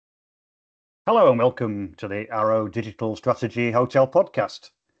Hello and welcome to the Arrow Digital Strategy Hotel Podcast.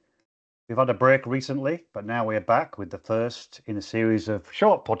 We've had a break recently, but now we're back with the first in a series of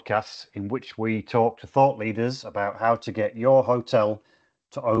short podcasts in which we talk to thought leaders about how to get your hotel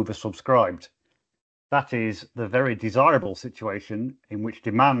to oversubscribed. That is the very desirable situation in which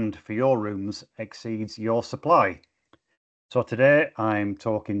demand for your rooms exceeds your supply. So today I'm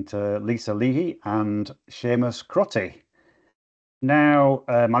talking to Leahy and Seamus Crotty. Now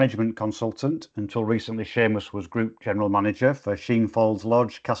a management consultant, until recently Seamus was Group General Manager for Sheen Falls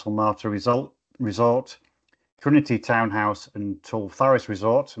Lodge, Castlemartyr Resort, Trinity Townhouse and Tull Farris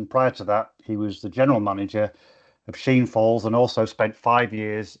Resort, and prior to that he was the General Manager of Sheen Falls and also spent 5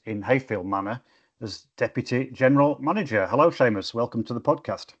 years in Hayfield Manor as Deputy General Manager. Hello Seamus, welcome to the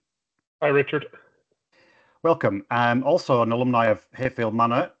podcast. Hi Richard. Welcome. Also an alumni of Hayfield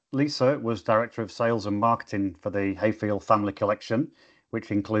Manor, Lisa was Director of Sales and Marketing for the Hayfield Family Collection, which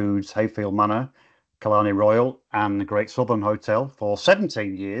includes Hayfield Manor, Killarney Royal and the Great Southern Hotel for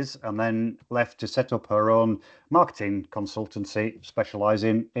 17 years, and then left to set up her own marketing consultancy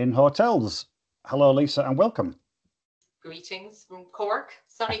specialising in hotels. Hello Lisa and welcome. Greetings from Cork,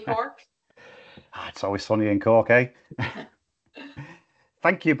 sunny Cork. It's always sunny in Cork, eh?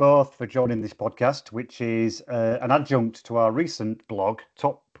 Thank you both for joining this podcast, which is an adjunct to our recent blog,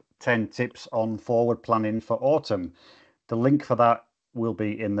 Top 10 Tips on Forward Planning for Autumn. The link for that will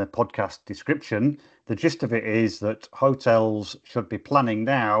be in the podcast description. The gist of it is that hotels should be planning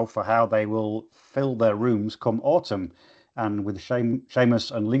now for how they will fill their rooms come autumn. And with Seamus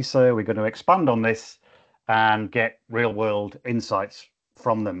and Lisa, we're going to expand on this and get real-world insights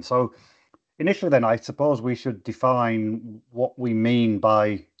from them. So initially then, I suppose we should define what we mean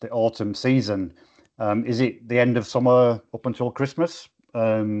by the autumn season. Is it the end of summer up until Christmas?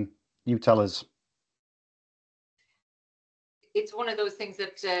 You tell us. It's one of those things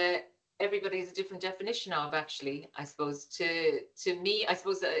that everybody has a different definition of, actually, I suppose. To me, I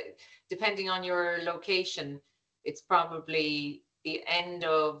suppose, depending on your location, it's probably the end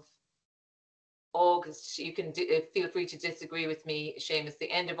of August. You can feel free to disagree with me, Seamus. The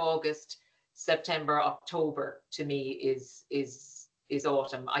end of August, September, October to me is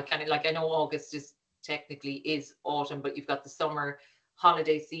autumn. I know August is technically autumn, but you've got the summer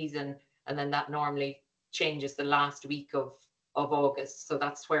holiday season, and then that normally changes the last week of August. So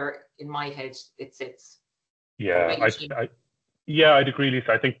that's where in my head it sits. Yeah, I'd agree,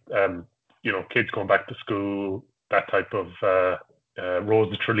 Lisa. I think kids going back to school, that type of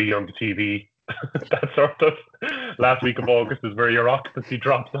Rose of Tralee on the TV, that sort of last week of August is where your occupancy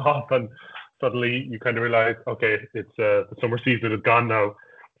drops off and suddenly you kind of realize, okay, it's the summer season is gone now.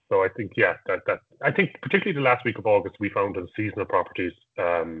 So I think, that I think particularly the last week of August, we found in seasonal properties,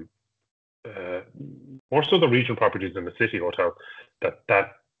 more so the regional properties in the city hotel,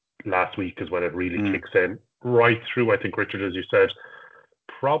 that last week is when it really kicks in right through. I think, Richard, as you said,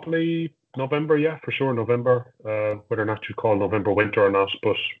 probably November, for sure, November, whether or not you call November winter or not,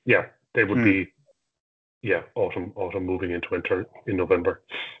 but they would be, autumn moving into winter in November.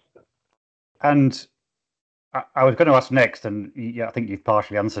 And I was going to ask next, and I think you've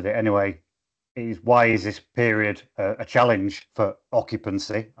partially answered it anyway, is why is this period a challenge for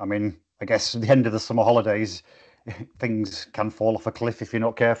occupancy? I mean, I guess at the end of the summer holidays, things can fall off a cliff if you're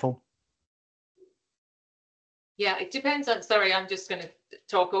not careful. Yeah, it depends on, sorry, I'm just going to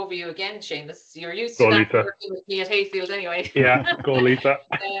talk over you again, Seamus. You're used to that working with me at Hayfield anyway. Yeah, go Lisa.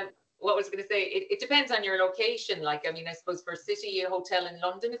 What was I going to say? It depends on your location. I suppose for a city hotel in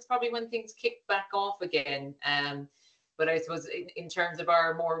London, it's probably when things kick back off again. But I suppose in terms of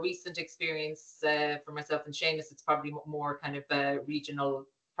our more recent experience for myself and Seamus, it's probably more kind of regional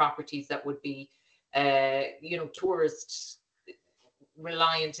properties that would be, tourist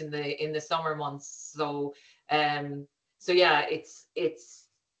reliant in the summer months. So it's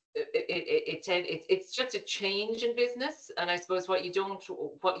just a change in business, and I suppose what you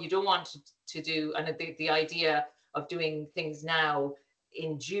don't want to do, and the idea of doing things now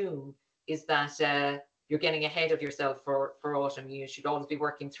in June is that you're getting ahead of yourself for autumn. You should always be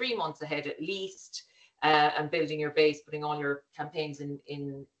working 3 months ahead at least, and building your base, putting all your campaigns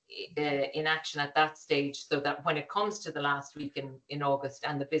in action at that stage, so that when it comes to the last week in August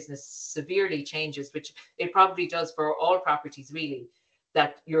and the business severely changes, which it probably does for all properties really,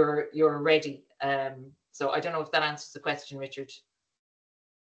 that you're ready. So I don't know if that answers the question, Richard.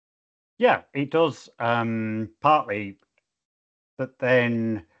 Yeah, it does, partly, but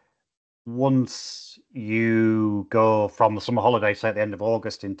then once you go from the summer holiday, say at the end of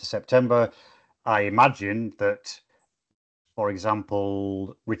August into September, I imagine that, for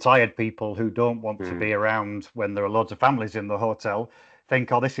example, retired people who don't want to be around when there are loads of families in the hotel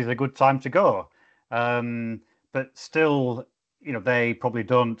think, oh, this is a good time to go. But still, they probably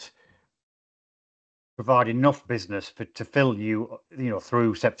don't provide enough business to fill you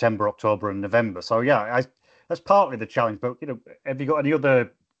through September, October, and November. So yeah, that's partly the challenge. But have you got any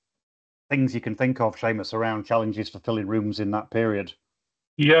other things you can think of, Seamus, around challenges for filling rooms in that period?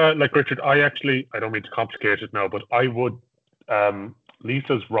 Yeah, like Richard, I don't mean to complicate it now, but I would.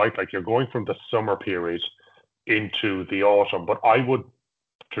 Lisa's right. Like you're going from the summer period into the autumn, but I would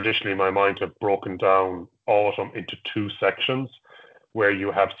traditionally in my mind have broken down autumn into two sections, where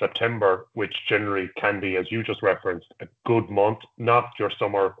you have September, which generally can be, as you just referenced, a good month, not your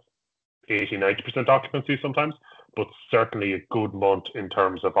summer 80-90% occupancy sometimes, but certainly a good month in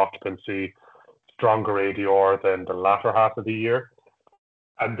terms of occupancy, stronger ADR than the latter half of the year.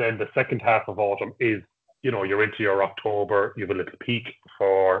 And then the second half of autumn is, you're into your October, you have a little peak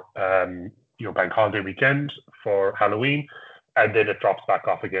for your bank holiday weekend for Halloween, and then it drops back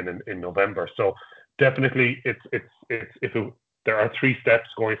off again in November. So definitely there are 3 steps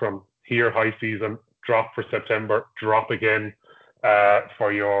going from here, high season, drop for September, drop again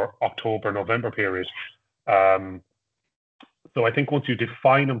for your October, November period. So I think once you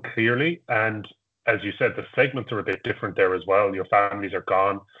define them clearly, and as you said, the segments are a bit different there as well. Your families are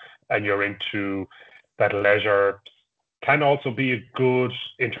gone and you're into that leisure. Can also be a good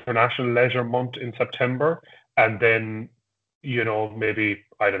international leisure month in September. And then, maybe,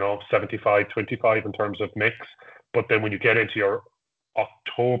 75-25 in terms of mix. But then when you get into your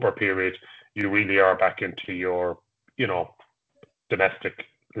October period, you really are back into your, domestic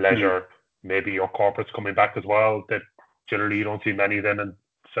leisure. Maybe your corporates coming back as well, that generally you don't see many then in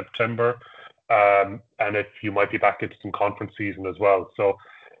September. And if you might be back into some conference season as well. So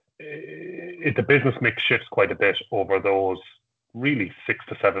the business mix shifts quite a bit over those really 6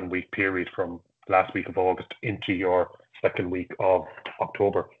 to 7 week period from last week of August into your second week of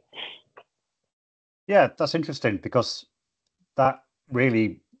October. Yeah, that's interesting, because that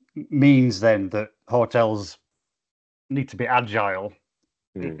really means then that hotels need to be agile,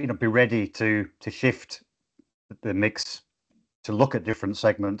 be ready to shift the mix to look at different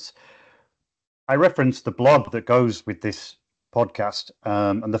segments. I referenced the blog that goes with this podcast,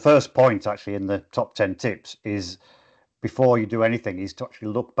 and the first point actually in the top 10 tips is, before you do anything, is to actually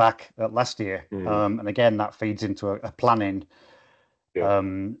look back at last year. And again, that feeds into a planning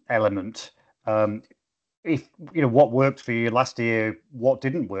element. If what worked for you last year, what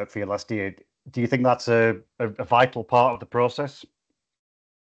didn't work for you last year, do you think that's a vital part of the process?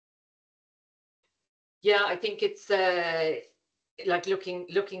 Yeah, I think it's like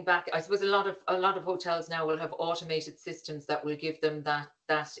looking back. I suppose a lot of hotels now will have automated systems that will give them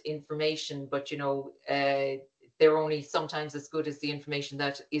that information, but they're only sometimes as good as the information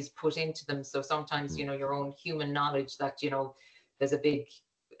that is put into them. So sometimes your own human knowledge that there's a big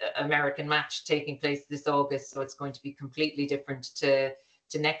American match taking place this August, so it's going to be completely different to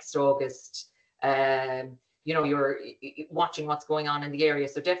next August. You're watching what's going on in the area.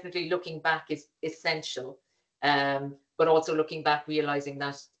 So definitely looking back is essential. But also looking back, realizing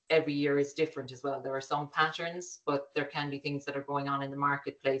that every year is different as well. There are some patterns, but there can be things that are going on in the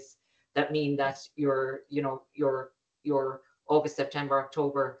marketplace that mean that your August, September,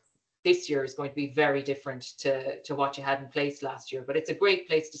 October this year is going to be very different to what you had in place last year. But it's a great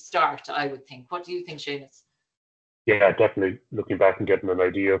place to start, I would think. What do you think, Seamus? Yeah, definitely looking back and getting an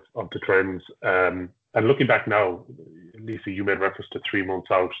idea of the trends. And looking back now, Lisa, you made reference to 3 months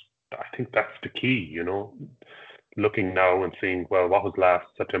out. I think that's the key, looking now and seeing, well, what was last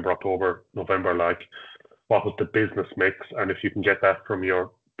September, October, November like? What was the business mix? And if you can get that from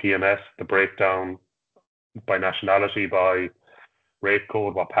your PMS, the breakdown by nationality, by rate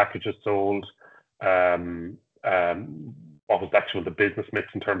code, what packages sold, what was the business mix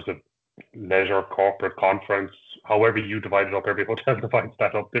in terms of leisure, corporate, conference, however you divide it up. Every hotel divides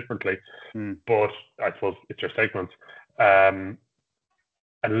that up differently, but I suppose it's your segments. And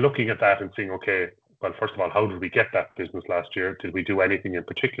looking at that and seeing, okay, well, first of all, how did we get that business last year? Did we do anything in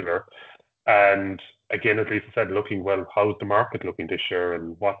particular? And again, as Lisa said, looking, well, how's the market looking this year,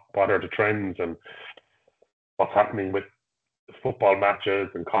 and what are the trends, and what's happening with football matches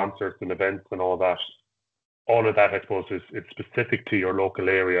and concerts and events and all that. All of that, I suppose, is specific to your local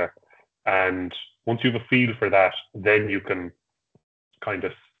area. And once you have a feel for that, then you can kind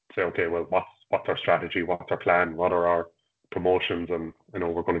of say, okay, well, what's our strategy? What's our plan? What are our promotions? And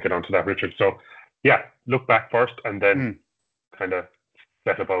we're going to get onto that, Richard. So yeah, look back first and then kind of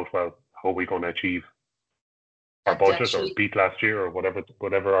set about, well, how are we going to achieve our budget or beat last year or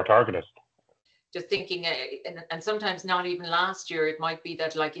whatever our target is. Just thinking, and sometimes not even last year, it might be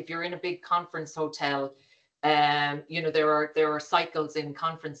that, like, if you're in a big conference hotel, there are cycles in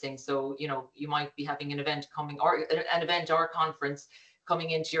conferencing. So, you might be having an event coming, or an event or conference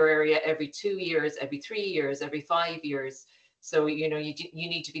coming into your area every 2 years, every 3 years, every 5 years. So, you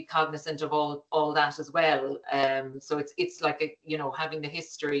need to be cognizant of all that as well. So it's like having the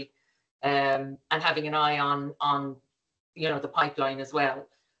history, and having an eye on the pipeline as well.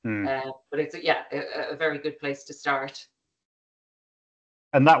 But it's a very good place to start.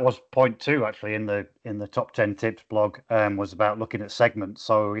 And that was point 2 actually in the top 10 tips blog, was about looking at segments.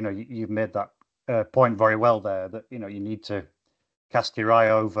 So you've made that point very well there, that you need to cast your eye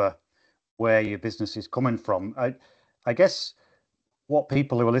over where your business is coming from. I guess what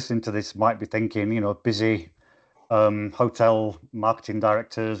people who are listening to this might be thinking, busy hotel marketing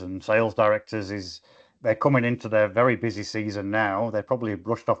directors and sales directors, is they're coming into their very busy season now. They're probably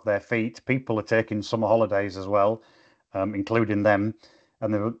rushed off their feet. People are taking summer holidays as well, including them.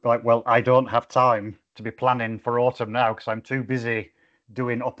 And they're like, well, I don't have time to be planning for autumn now because I'm too busy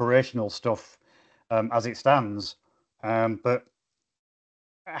doing operational stuff as it stands. But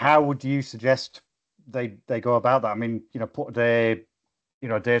how would you suggest they go about that? I mean, put a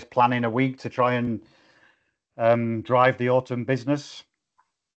day's planning a week to try and drive the autumn business.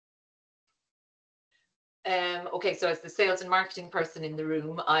 Okay, so as the sales and marketing person in the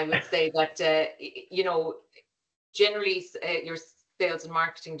room, I would say that generally your sales and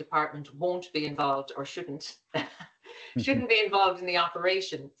marketing department won't be involved, or shouldn't be involved in the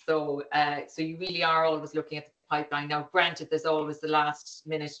operation. So you really are always looking at the pipeline. Now, granted, there's always the last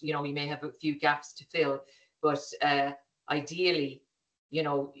minute, you may have a few gaps to fill, but ideally,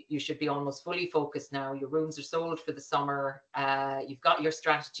 you should be almost fully focused now. Your rooms are sold for the summer. You've got your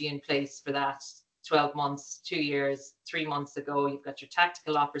strategy in place for that 12 months, 2 years, 3 months ago. You've got your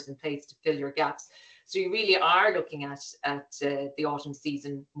tactical offers in place to fill your gaps. So you really are looking at the autumn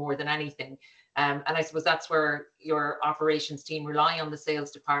season more than anything. And I suppose that's where your operations team rely on the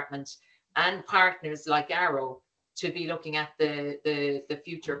sales department and partners like Arrow to be looking at the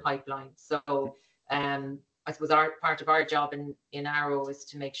future pipeline. So I suppose part of our job in Arrow is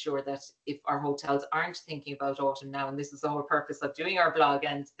to make sure that if our hotels aren't thinking about autumn now, and this is the whole purpose of doing our blog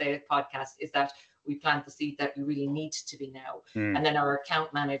and the podcast, is that we plant the seed that you really need to be now. And then our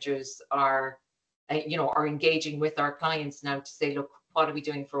account managers are engaging with our clients now to say, look, what are we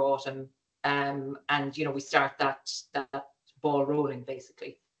doing for autumn? And we start that ball rolling,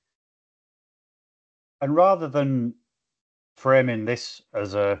 basically. And rather than framing this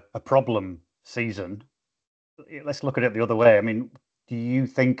as a problem season, let's look at it the other way. I mean, do you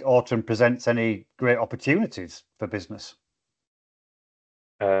think autumn presents any great opportunities for business?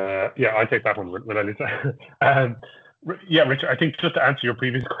 Yeah, I'll take that one when I listen. Yeah, Richard, I think just to answer your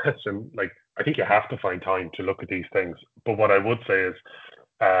previous question, like, I think you have to find time to look at these things. But what I would say is,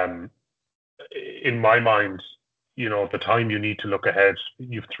 in my mind, the time you need to look ahead,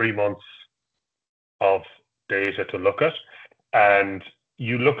 you've 3 months of data to look at, and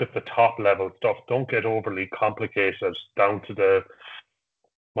you look at the top level stuff. Don't get overly complicated down to the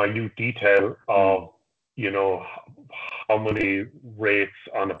minute detail of how many rates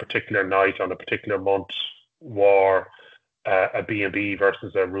on a particular night on a particular month were a B&B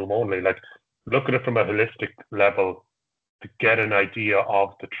versus a room only. Like, look at it from a holistic level to get an idea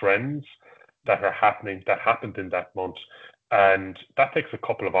of the trends that are happening, that happened in that month. And that takes a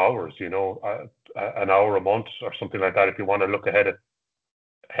couple of hours, an hour a month or something like that, if you want to look ahead at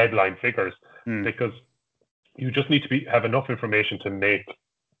headline figures, because you just need to have enough information to make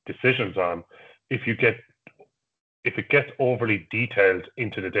decisions on. If it gets overly detailed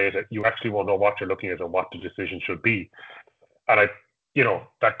into the data, you actually won't know what you're looking at and what the decision should be. And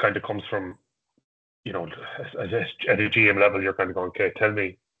that kind of comes from, at a GM level, you're kind of going, okay, tell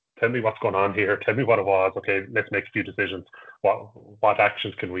me what's going on here. Tell me what it was. Okay, let's make a few decisions. What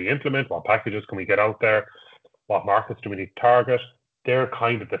actions can we implement? What packages can we get out there? What markets do we need to target? They're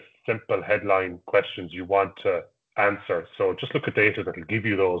kind of the simple headline questions you want to answer. So just look at data that will give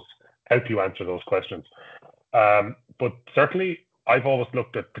you those, help you answer those questions. But certainly, I've always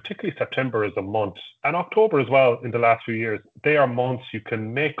looked at, particularly September as a month, and October as well in the last few years. They are months you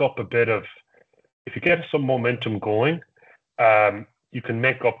can make up a bit of, if you get some momentum going, you can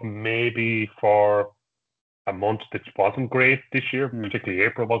make up maybe for a month that wasn't great this year. Particularly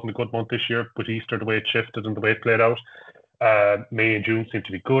April wasn't a good month this year, but Easter, the way it shifted and the way it played out. May and June seem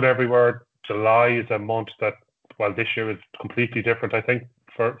to be good everywhere. July is a month that, well, this year is completely different, I think,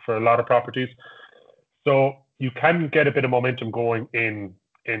 for a lot of properties. So you can get a bit of momentum going in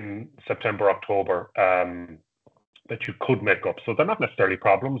September, October, that you could make up. So they're not necessarily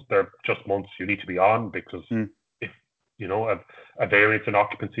problems. They're just months you need to be on, because if a variance in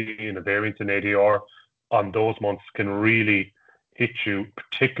occupancy and a variance in ADR on those months can really hit you,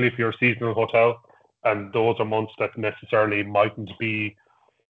 particularly if you're a seasonal hotel. And those are months that necessarily mightn't be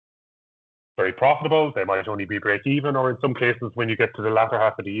very profitable. They might only be break even, or in some cases, when you get to the latter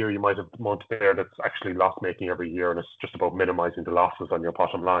half of the year, you might have a month there that's actually loss making every year, and it's just about minimizing the losses on your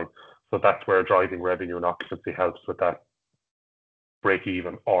bottom line. So that's where driving revenue and occupancy helps with that break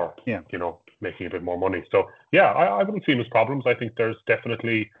even, or making a bit more money. So I wouldn't see them as problems. I think there's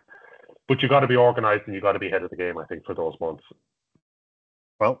definitely, but you got to be organized and you got to be ahead of the game, I think, for those months.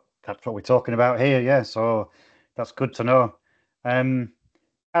 Well, that's what we're talking about here, yeah. So that's good to know. And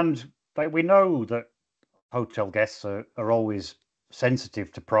we know that hotel guests are always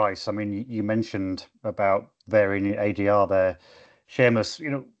sensitive to price. I mean, you mentioned about varying ADR there, Seamus,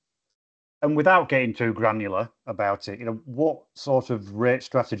 and without getting too granular about it, what sort of rate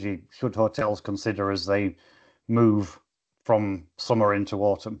strategy should hotels consider as they move from summer into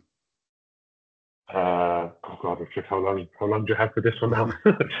autumn? Oh God, Richard, how long do you have for this one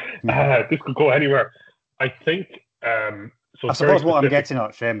now? This could go anywhere. I think. So I suppose what I'm getting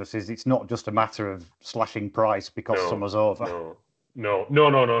at, Seamus, is it's not just a matter of slashing price because summer's over. No,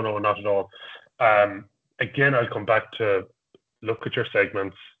 not at all. Again, I'll come back to look at your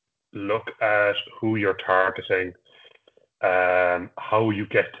segments, look at who you're targeting, how you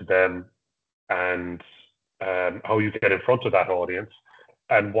get to them, and how you get in front of that audience,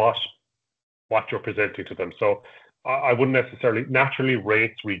 and what you're presenting to them. So I wouldn't necessarily, naturally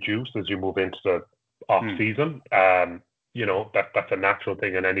rates reduce as you move into the off season. That's a natural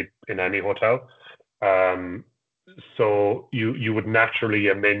thing in any hotel. So you would naturally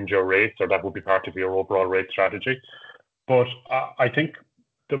amend your rates, or that would be part of your overall rate strategy. But I think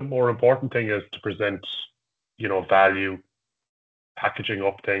the more important thing is to present, value, packaging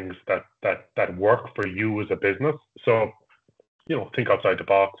up things that work for you as a business. So, think outside the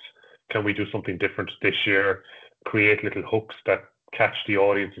box. Can we do something different this year? Create little hooks that catch the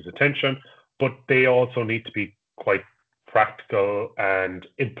audience's attention, but they also need to be quite practical and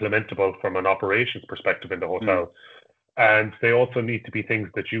implementable from an operations perspective in the hotel. And they also need to be things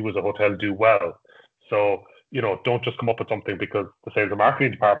that you as a hotel do well. So, don't just come up with something because the sales and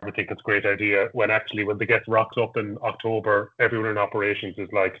marketing department think it's a great idea, when the guest rocks up in October, everyone in operations is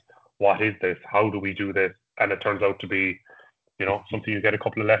like, what is this? How do we do this? And it turns out to be, something you get a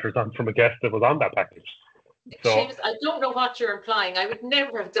couple of letters on from a guest that was on that package. So, Seamus, I don't know what you're implying. I would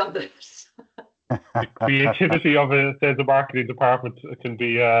never have done this. The creativity of a sales and marketing department can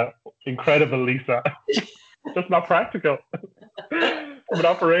be incredible, Lisa. Just not practical from an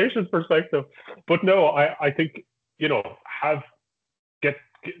operations perspective. But no, I think,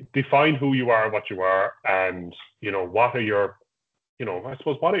 define who you are, what you are, and, what are your,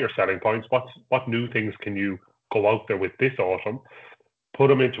 what are your selling points? What new things can you go out there with this autumn? Put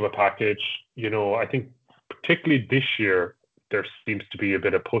them into a package. I think particularly this year, there seems to be a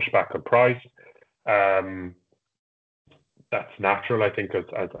bit of pushback on price. That's natural, I think, as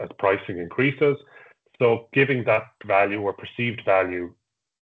pricing increases. So giving that value or perceived value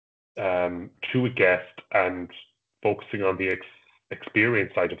to a guest and focusing on the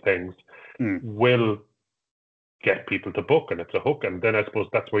experience side of things will get people to book, and it's a hook. And then I suppose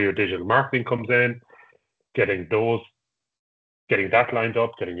that's where your digital marketing comes in, getting that lined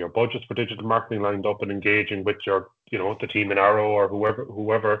up, getting your budgets for digital marketing lined up, and engaging with your, the team in Arrow or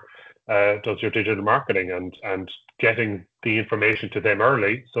whoever does your digital marketing, and getting the information to them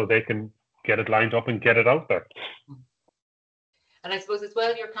early so they can get it lined up and get it out there. And I suppose as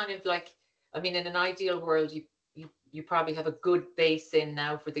well, you're kind of like, in an ideal world, you probably have a good base in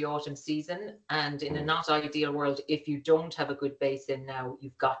now for the autumn season, and in a not ideal world, if you don't have a good base in now,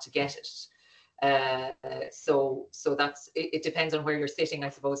 you've got to get it. So that's it depends on where you're sitting, I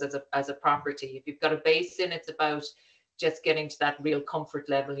suppose, as a property. If you've got a base in, it's about just getting to that real comfort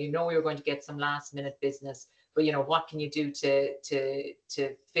level. You're going to get some last minute business, but what can you do to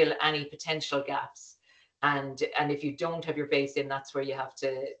fill any potential gaps? And if you don't have your base in, that's where you have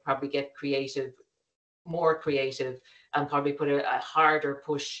to probably get more creative, and probably put a harder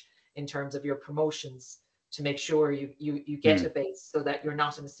push in terms of your promotions to make sure you get a base, so that you're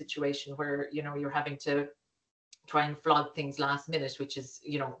not in a situation where you're having to try and flog things last minute, which is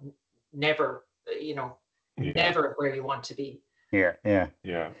never never where you want to be. Yeah.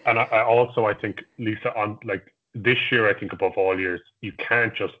 And I also, I think, Lisa, on like this year, I think above all years, you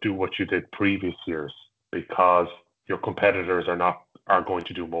can't just do what you did previous years, because your competitors are going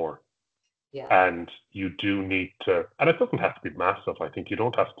to do more. Yeah. And you do need to, and it doesn't have to be massive. I think you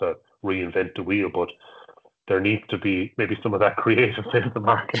don't have to reinvent the wheel, but there needs to be maybe some of that creative sales and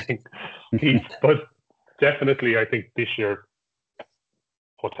marketing piece. But definitely, I think this year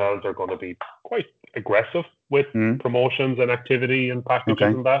hotels are going to be quite aggressive with promotions and activity and packages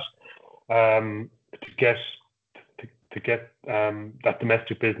and that, to get that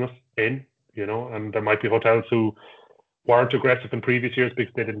domestic business in, and there might be hotels who weren't aggressive in previous years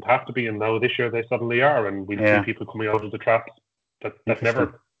because they didn't have to be, and now this year they suddenly are, and we see people coming out of the traps that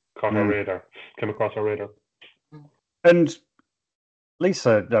never came across our radar. And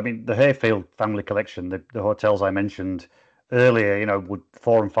Lisa, I mean, the Hayfield family collection, the hotels I mentioned earlier, would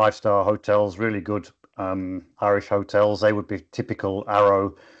 4 and 5 star hotels, really good Irish hotels. They would be typical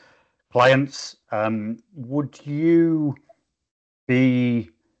Arrow clients. Would you be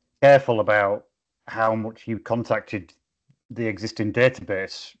careful about how much you contacted the existing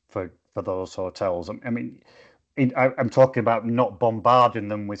database for those hotels? I mean, I'm talking about not bombarding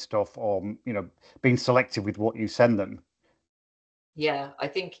them with stuff, or being selective with what you send them. Yeah, I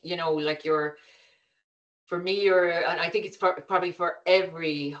think for me, and I think it's probably for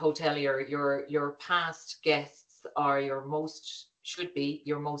every hotelier, your past guests are should be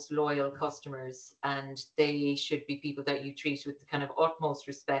your most loyal customers, and they should be people that you treat with the kind of utmost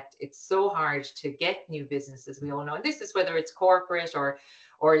respect. It's so hard to get new business, as we all know, and this is whether it's corporate or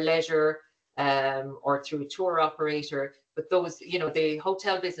leisure, or through a tour operator. But those, the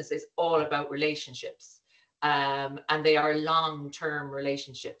hotel business is all about relationships, and they are long-term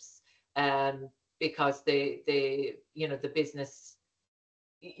relationships, because the business,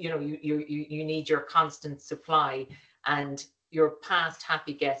 you need your constant supply, and your past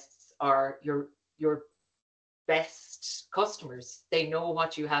happy guests are your best customers. They know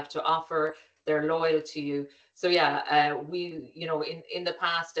what you have to offer. They're loyal to you. So yeah, we, in the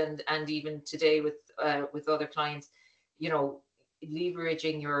past and even today with other clients,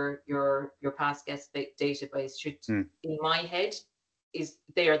 leveraging your past guest database should, in my head,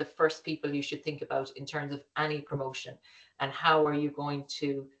 they are the first people you should think about in terms of any promotion, and how are you going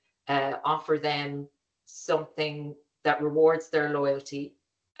to offer them something that rewards their loyalty,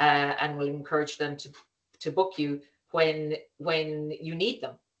 and will encourage them to book you when you need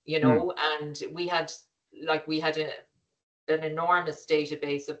them, and we had an enormous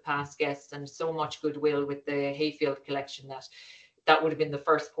database of past guests and so much goodwill with the Hayfield collection that would have been the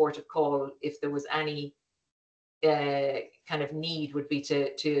first port of call if there was any kind of need, would be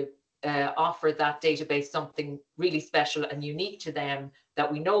to offer that database something really special and unique to them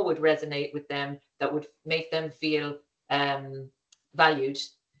that we know would resonate with them, that would make them feel valued,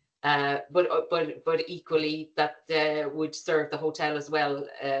 but equally that would serve the hotel as well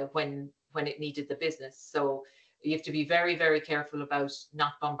when it needed the business. So you have to be very, very careful about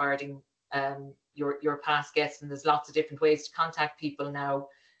not bombarding your past guests, and there's lots of different ways to contact people now,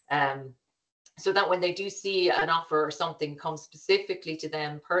 so that when they do see an offer or something come specifically to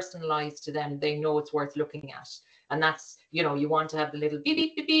them, personalized to them, they know it's worth looking at. And that's, you want to have the little beep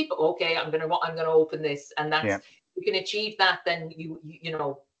beep beep beep. Okay, I'm gonna open this, and that's you can achieve that. Then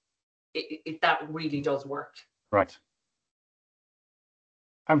that really does work. Right.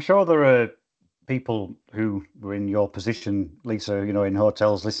 I'm sure there are people who were in your position, Lisa, in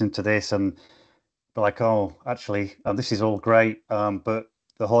hotels, listening to this and be like, oh, actually, this is all great, but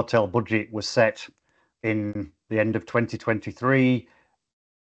the hotel budget was set in the end of 2023.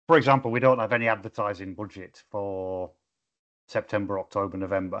 For example, we don't have any advertising budget for September, October,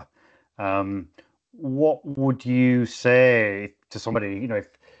 November. What would you say to somebody,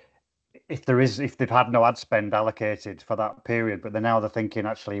 if they've had no ad spend allocated for that period, but they're thinking,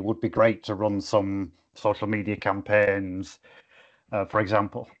 actually, it would be great to run some social media campaigns, for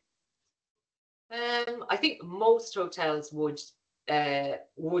example? I think most hotels would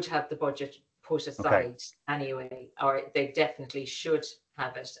have the budget put aside anyway, or they definitely should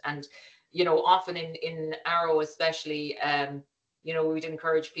have it. And often in Arrow especially, we'd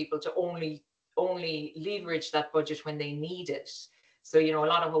encourage people to only leverage that budget when they need it. So a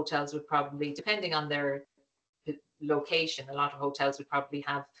lot of hotels would probably, depending on their location, a lot of hotels would probably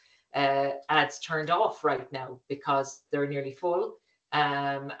have ads turned off right now because they're nearly full,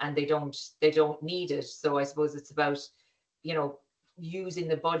 and they don't need it. So I suppose it's about using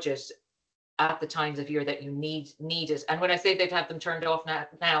the budget at the times of year that you need it. And when I say they'd have them turned off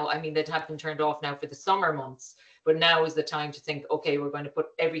now, I mean they'd have them turned off now for the summer months. But now is the time to think, okay, we're going to put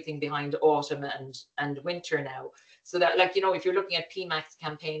everything behind autumn and winter now. So that, if you're looking at PMAX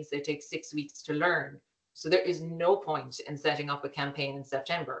campaigns, they take 6 weeks to learn. So there is no point in setting up a campaign in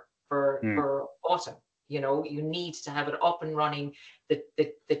September for autumn. You need to have it up and running.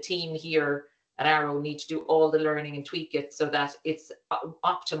 The team here at Arrow need to do all the learning and tweak it so that it's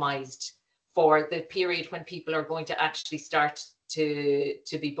optimized for the period when people are going to actually start to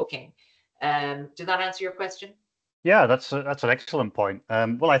be booking. Did that answer your question? Yeah, that's an excellent point.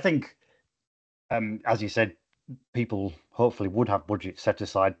 Well, I think as you said, people hopefully would have budgets set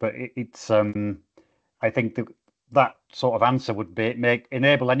aside, but it's I think that sort of answer would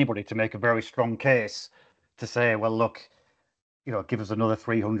enable anybody to make a very strong case to say, well, look, give us another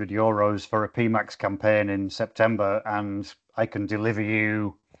 €300 for a PMAX campaign in September, and I can deliver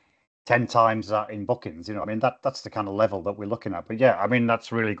you 10 times that in bookings. I mean, that's the kind of level that we're looking at. But yeah, I mean,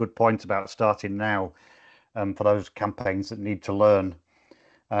 that's a really good point about starting now for those campaigns that need to learn.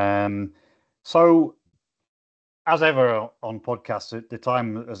 So as ever on podcasts, the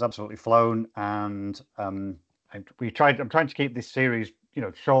time has absolutely flown, and I'm trying to keep this series,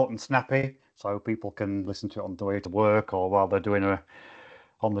 short and snappy, so people can listen to it on the way to work or while they're doing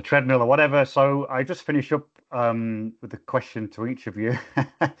on the treadmill or whatever. So I just finish up with a question to each of you.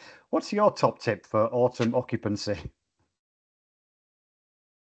 What's your top tip for autumn occupancy?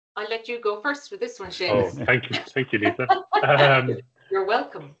 I'll let you go first with this one, Seamus. Oh, thank you, Lisa. You're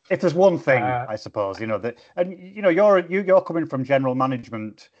welcome. If there's one thing, I suppose, that, and you're coming from general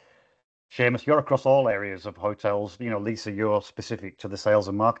management, Seamus, you're across all areas of hotels. Lisa, you're specific to the sales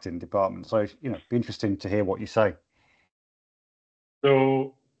and marketing department. So, be interesting to hear what you say.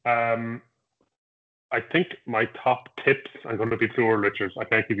 So, I think my top tips, I'm going to be plural, Richard. I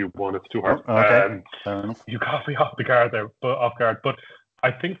can't give you one; it's too hard. Okay, fair enough. You got me off guard there. But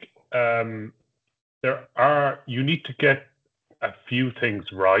I think you need to get a few things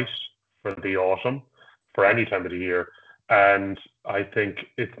right for the autumn, for any time of the year, and I think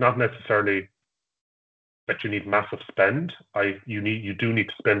it's not necessarily that you need massive spend. You do need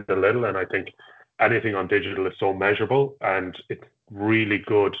to spend a little, and I think anything on digital is so measurable, and it's really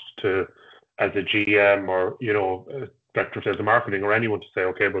good to, as a GM or director of sales and marketing or anyone, to say,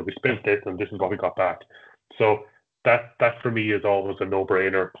 okay, well, we spent this and this is what we got back. So that for me is always a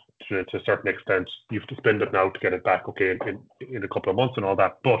no-brainer to a certain extent. You have to spend it now to get it back, okay, in a couple of months and all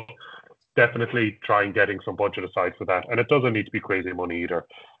that. But definitely try and getting some budget aside for that. And it doesn't need to be crazy money either.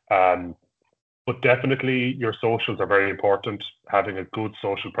 But definitely your socials are very important, having a good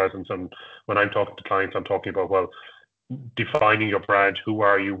social presence. And when I'm talking to clients, I'm talking about, well, defining your brand. Who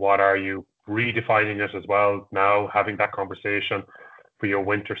are you? What are you? Redefining it as well now, having that conversation for your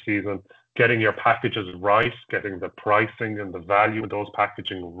winter season, getting your packages right, getting the pricing and the value of those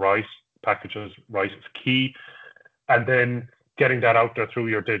packages right is key. And then getting that out there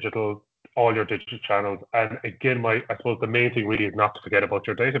through all your digital channels. And again, I suppose the main thing really is not to forget about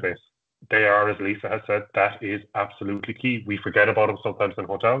your database. They are, as Lisa has said, that is absolutely key. We forget about them sometimes in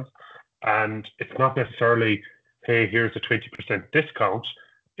hotels. And it's not necessarily, hey, here's a 20% discount.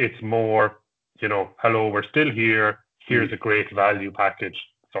 It's more, hello, we're still here. Here's a great value package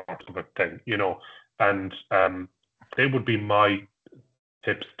sort of a thing, And they would be my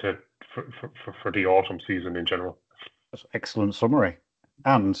tips for the autumn season in general. That's excellent summary.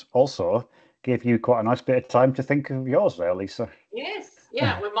 And also gave you quite a nice bit of time to think of yours there, Lisa. Yes.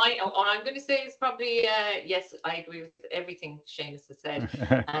 Yeah, well, all I'm going to say is probably, yes, I agree with everything Seamus has said.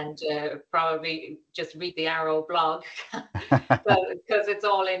 And probably just read the Arrow blog because it's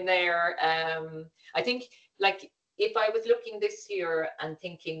all in there. I think, like, if I was looking this year and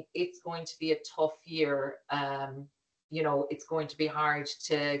thinking it's going to be a tough year, it's going to be hard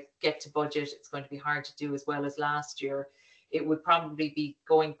to get to budget. It's going to be hard to do as well as last year. It would probably be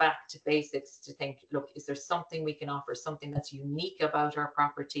going back to basics to think, look, is there something we can offer, something that's unique about our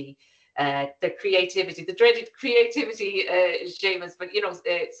property? The creativity, the dreaded creativity, Seamus, but,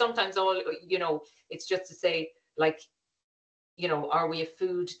 sometimes it's just to say, like, are we a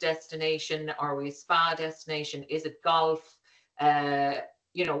food destination? Are we a spa destination? Is it golf?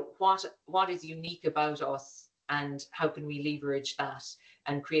 What is unique about us, and how can we leverage that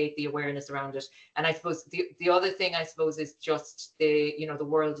and create the awareness around it? And I suppose the other thing, I suppose, is just the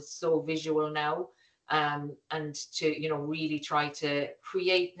world is so visual now, and to really try to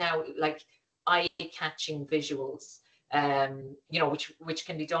create now like eye-catching visuals, which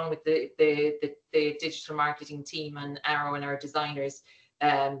can be done with the digital marketing team and Arrow and our designers.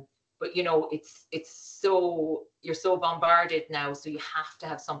 But it's so, you're so bombarded now, so you have to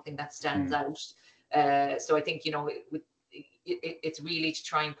have something that stands out. So I think it's really to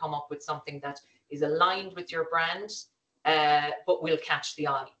try and come up with something that is aligned with your brand, but will catch the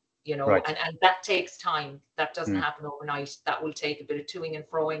eye. Right. And that takes time. That doesn't happen overnight. That will take a bit of toing and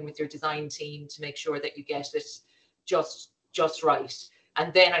froing with your design team to make sure that you get it just right.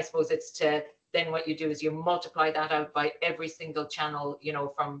 And then I suppose then what you do is you multiply that out by every single channel,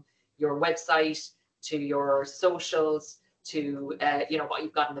 from your website to your socials to what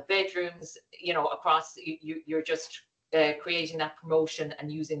you've got in the bedrooms, across. You're just creating that promotion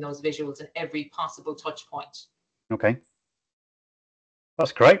and using those visuals in every possible touch point. Okay.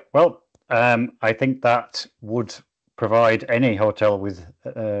 That's great. Well, I think that would provide any hotel with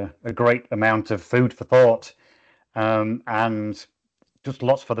a great amount of food for thought, and just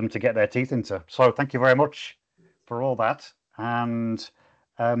lots for them to get their teeth into. So thank you very much for all that, and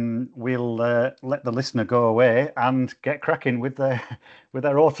we'll let the listener go away and get cracking with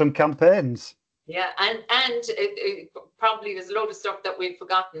their autumn campaigns. Yeah, and probably there's a load of stuff that we've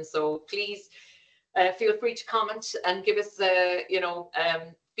forgotten. So please feel free to comment and give us,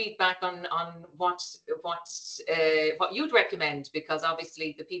 feedback on what you'd recommend, because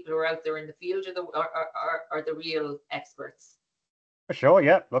obviously the people who are out there in the field are the real experts. For sure,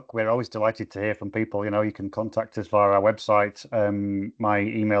 yeah. Look, we're always delighted to hear from people. You can contact us via our website. My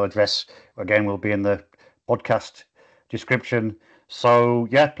email address, again, will be in the podcast description. So,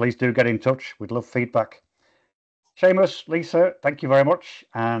 yeah, please do get in touch. We'd love feedback. Seamus, Lisa, thank you very much.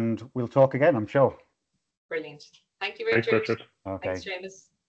 And we'll talk again, I'm sure. Brilliant. Thank you, Thanks, Richard. Richard. Okay. Thanks, Seamus.